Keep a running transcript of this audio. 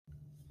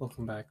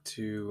Welcome back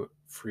to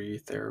Free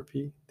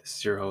Therapy. This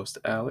is your host,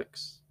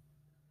 Alex.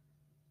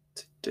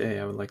 Today,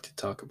 I would like to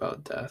talk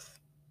about death.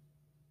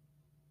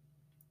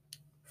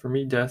 For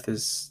me, death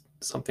is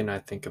something I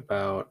think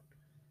about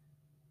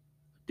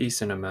a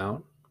decent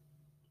amount.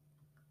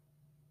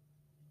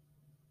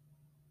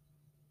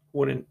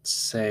 Wouldn't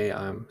say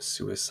I'm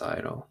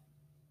suicidal,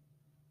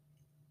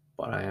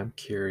 but I am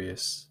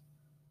curious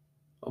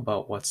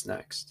about what's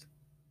next.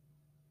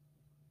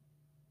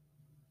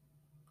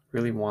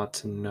 Really want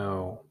to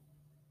know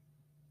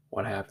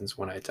what happens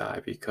when I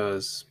die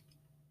because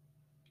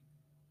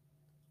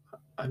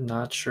I'm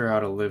not sure how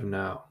to live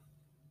now.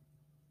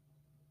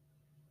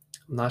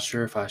 I'm not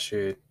sure if I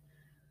should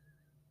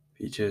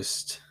be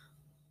just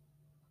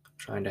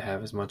trying to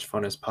have as much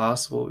fun as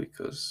possible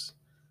because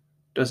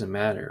it doesn't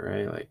matter,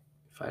 right? Like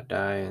if I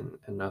die and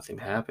nothing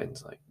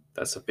happens, like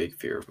that's a big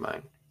fear of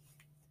mine.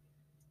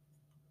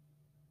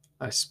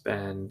 I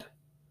spend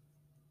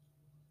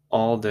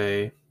all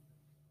day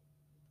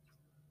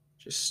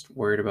just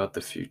worried about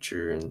the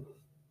future and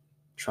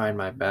trying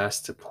my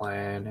best to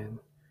plan and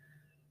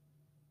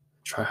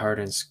try hard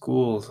in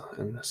school.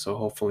 And so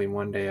hopefully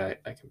one day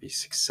I can be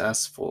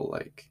successful,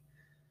 like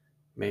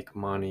make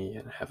money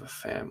and have a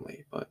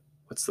family. But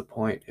what's the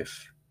point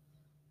if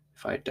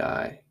I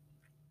die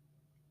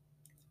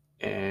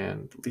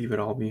and leave it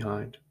all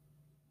behind?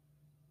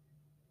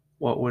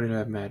 What would it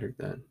have mattered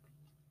then?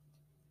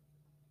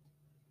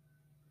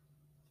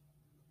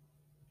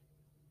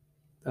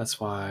 That's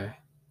why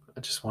I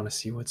just want to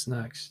see what's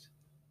next.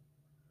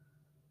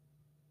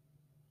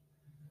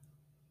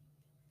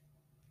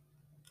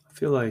 I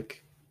feel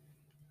like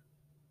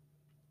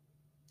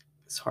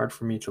it's hard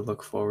for me to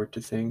look forward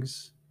to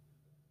things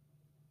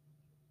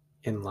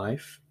in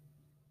life.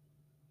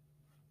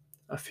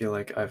 I feel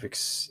like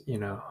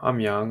I'm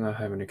young, I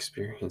haven't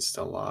experienced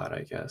a lot,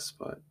 I guess,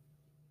 but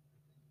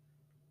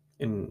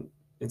in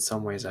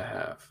some ways I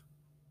have.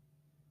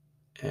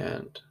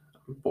 And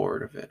I'm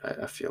bored of it.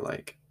 I feel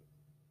like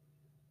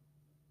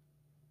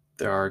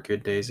there are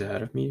good days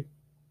ahead of me,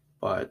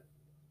 but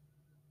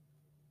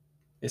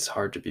it's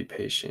hard to be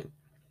patient.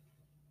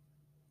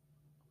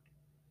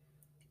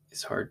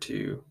 It's hard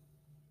to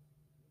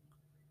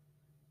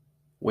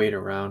wait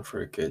around for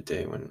a good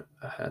day when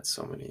I had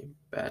so many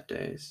bad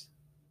days.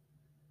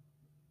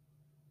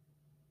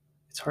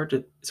 It's hard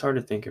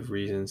to think of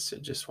reasons to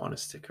just want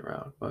to stick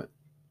around, but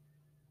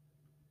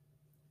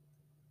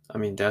I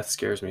mean death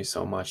scares me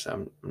so much that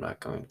I'm not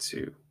going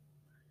to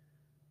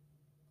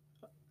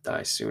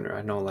die sooner.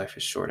 I know life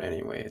is short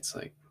anyway. It's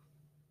like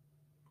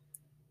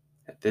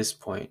at this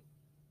point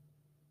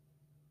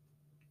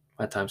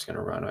my time's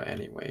gonna run out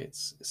anyway.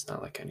 It's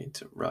not like I need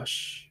to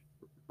rush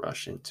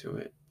into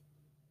it.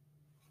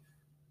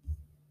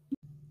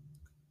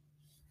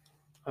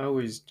 I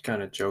always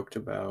kind of joked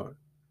about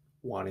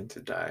wanting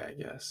to die, I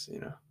guess.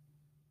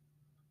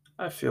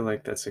 I feel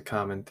like that's a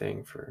common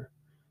thing for,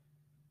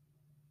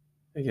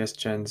 I guess,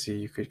 Gen Z,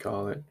 you could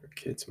call it, or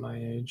kids my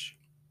age.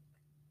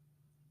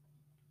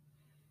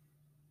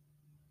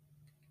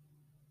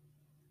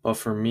 But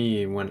for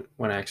me, when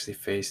I actually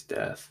faced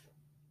death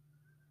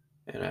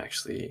and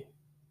actually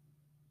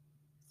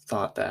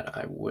thought that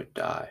I would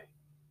die,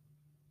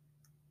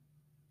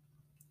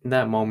 in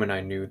that moment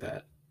I knew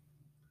that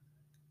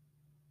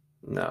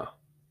no,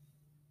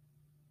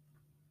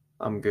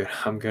 I'm good.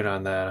 I'm good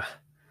on that.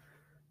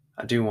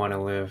 I do want to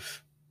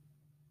live.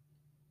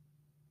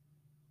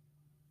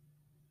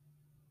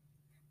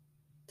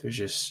 There's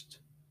just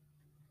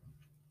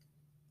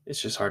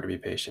it's just hard to be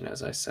patient,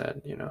 as I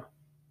said.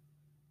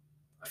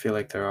 I feel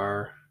like there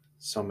are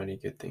so many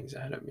good things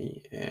ahead of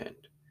me, and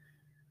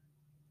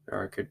there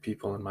are good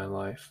people in my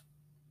life.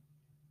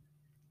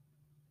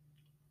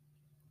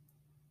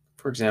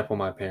 For example,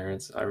 my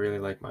parents. I really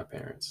like my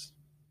parents,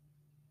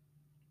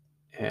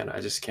 and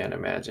I just can't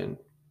imagine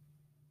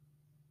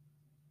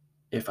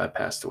if I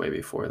passed away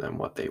before them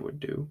what they would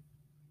do.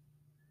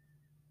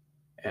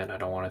 And I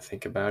don't want to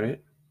think about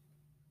it.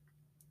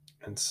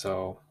 And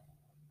so,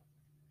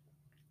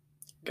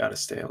 got to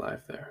stay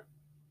alive there.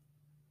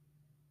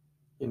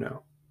 You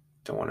know,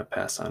 don't want to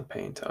pass on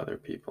pain to other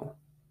people.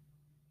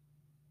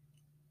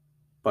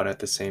 But at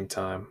the same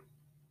time,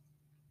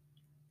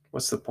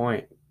 what's the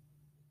point?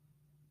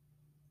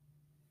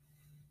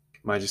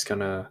 Am I just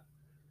going to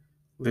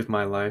live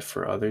my life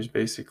for others,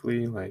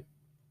 basically? Like,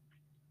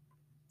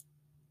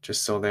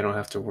 just so they don't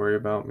have to worry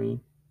about me?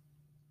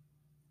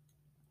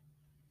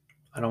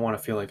 I don't want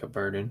to feel like a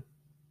burden,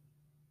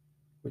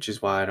 which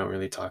is why I don't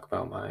really talk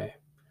about my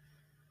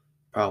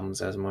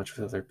problems as much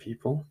with other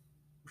people,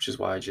 which is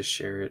why I just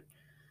share it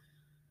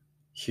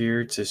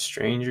here to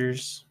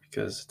strangers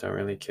because I don't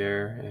really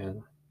care.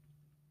 And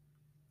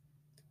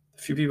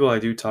the few people I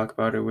do talk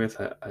about it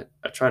with,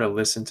 I try to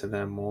listen to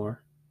them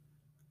more,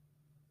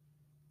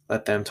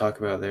 let them talk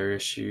about their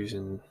issues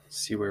and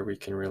see where we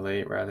can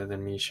relate rather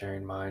than me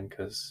sharing mine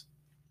because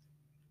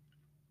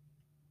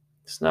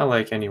it's not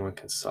like anyone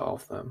can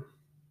solve them.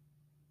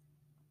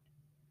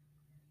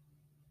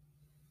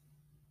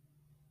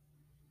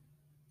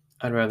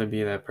 I'd rather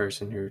be that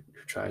person who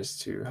tries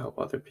to help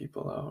other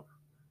people out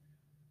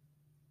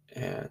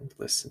and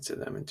listen to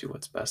them and do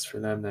what's best for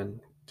them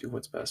than do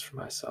what's best for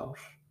myself.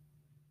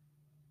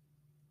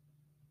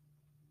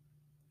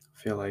 I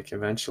feel like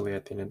eventually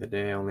at the end of the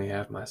day, I only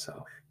have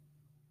myself,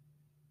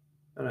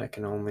 and I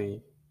can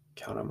only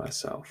count on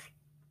myself.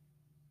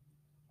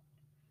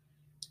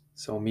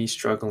 So, me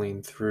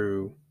struggling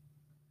through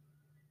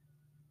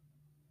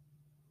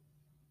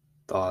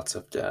thoughts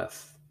of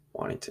death,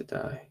 wanting to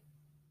die,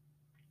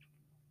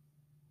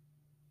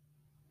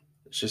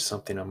 it's just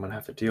something I'm going to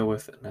have to deal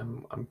with,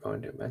 and I'm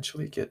going to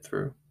eventually get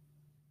through.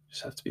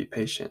 Just have to be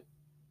patient.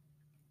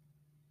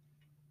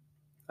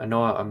 I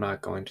know I'm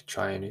not going to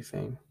try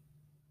anything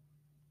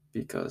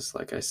because,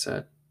 like I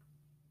said,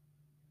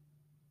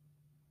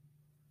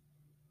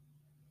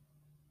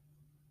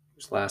 it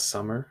was last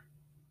summer.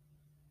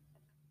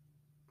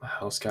 My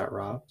house got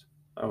robbed.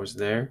 I was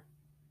there.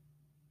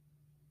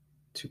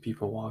 Two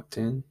people walked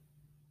in.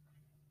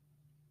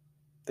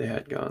 They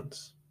had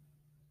guns.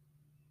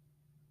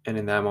 And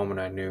in that moment,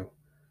 I knew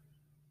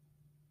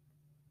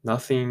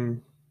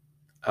nothing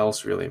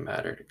else really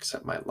mattered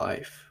except my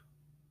life.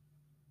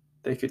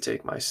 They could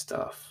take my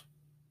stuff.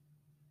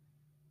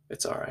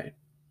 It's all right.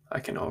 I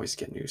can always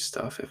get new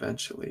stuff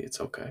eventually. It's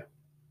okay.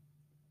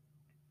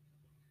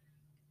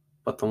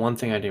 But the one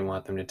thing I didn't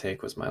want them to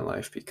take was my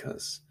life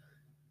because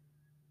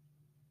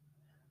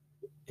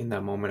in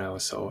that moment, I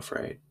was so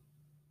afraid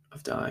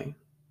of dying.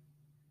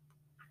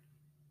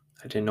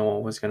 I didn't know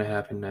what was going to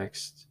happen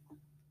next.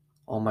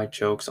 All my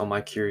jokes, all my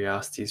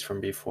curiosities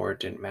from before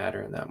didn't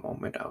matter in that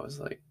moment. I was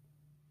like,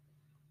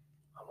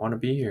 I want to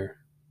be here.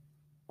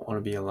 I want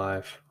to be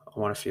alive. I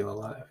want to feel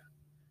alive.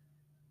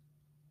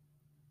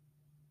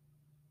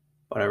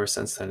 But ever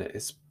since then,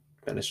 it's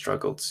been a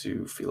struggle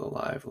to feel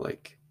alive.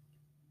 Like,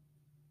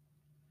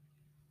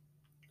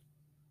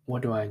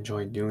 what do I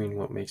enjoy doing?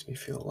 What makes me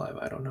feel alive?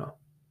 I don't know.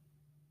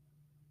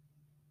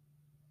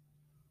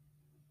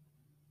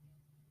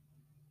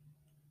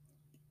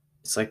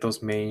 It's like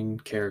those main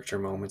character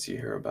moments you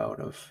hear about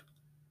of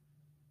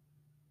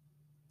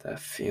that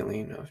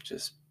feeling of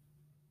just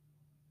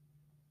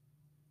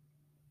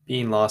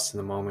being lost in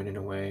the moment in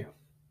a way.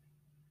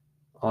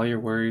 All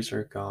your worries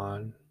are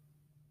gone.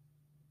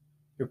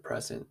 You're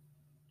present.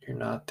 You're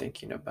not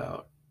thinking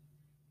about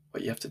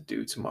what you have to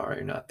do tomorrow.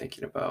 You're not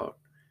thinking about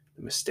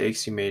the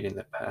mistakes you made in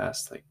the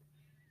past. Like,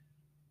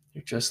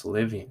 you're just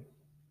living.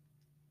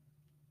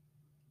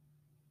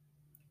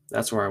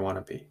 That's where I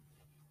want to be.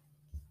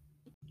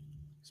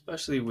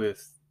 Especially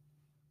with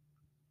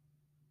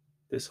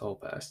this whole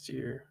past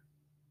year.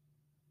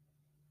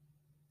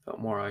 Felt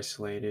more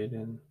isolated,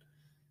 and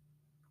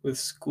with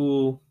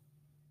school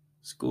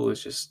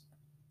is just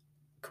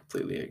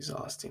completely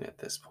exhausting at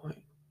this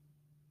point.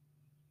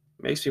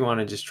 It makes me want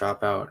to just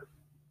drop out.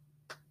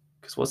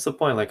 Because what's the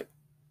point? Like,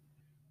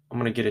 I'm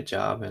going to get a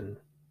job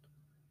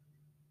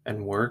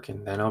and work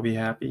and then I'll be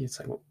happy. It's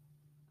like, well,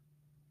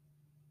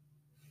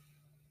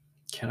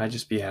 can't I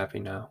just be happy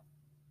now?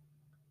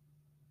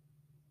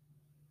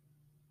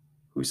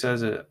 Who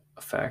says a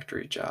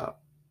factory job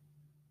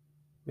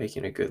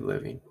making a good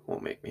living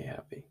won't make me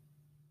happy?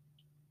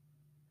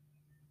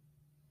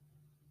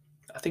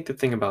 I think the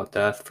thing about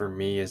death for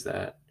me is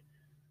that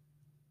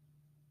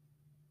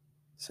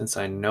since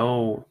I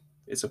know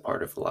it's a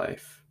part of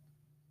life,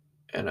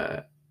 and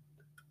I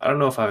don't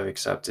know if I've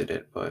accepted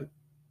it, but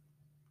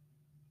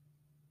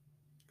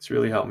it's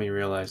really helped me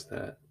realize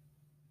that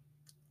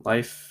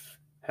life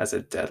has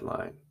a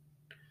deadline.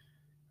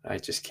 I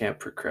just can't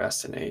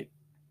procrastinate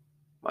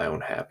my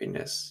own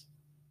happiness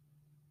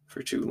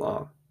for too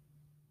long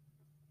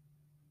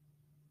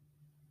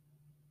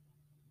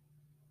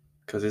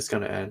because it's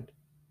going to end.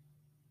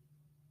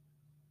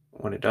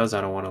 When it does, I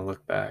don't want to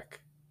look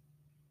back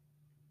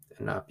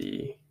and not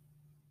be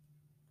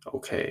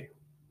okay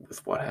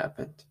with what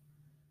happened.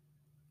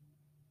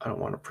 I don't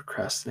want to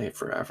procrastinate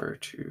forever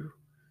to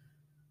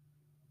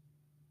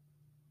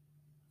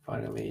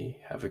finally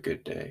have a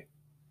good day.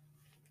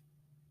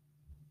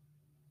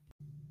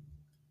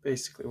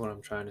 Basically, what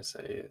I'm trying to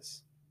say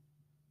is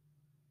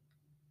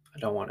I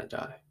don't want to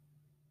die,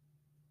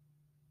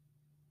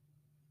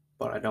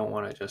 but I don't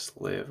want to just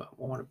live. I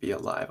want to be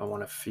alive. I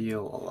want to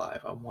feel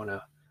alive. I want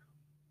to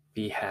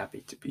be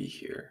happy to be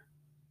here.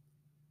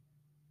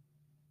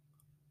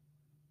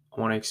 I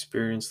want to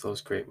experience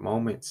those great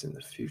moments in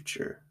the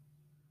future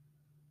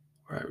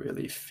where I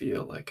really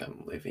feel like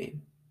I'm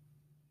living,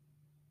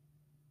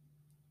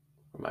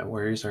 where my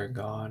worries are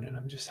gone and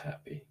I'm just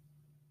happy.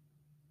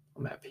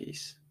 I'm at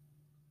peace.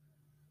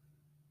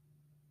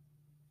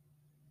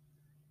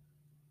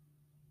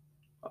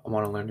 I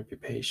want to learn to be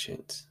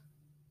patient.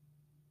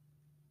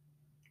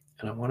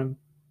 And I want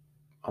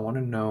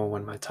to know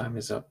when my time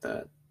is up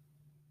that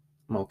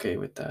I'm okay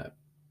with that.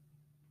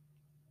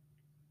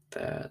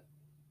 That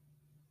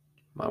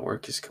my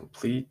work is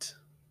complete,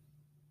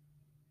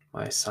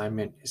 my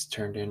assignment is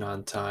turned in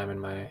on time, and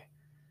my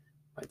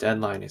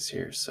deadline is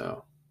here,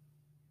 so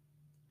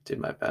I did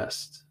my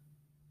best.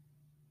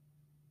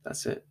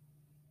 That's it.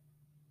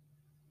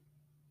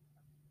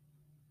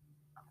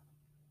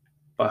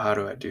 But how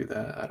do I do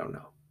that? I don't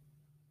know.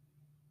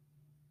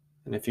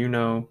 And if you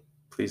know,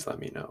 please let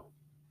me know.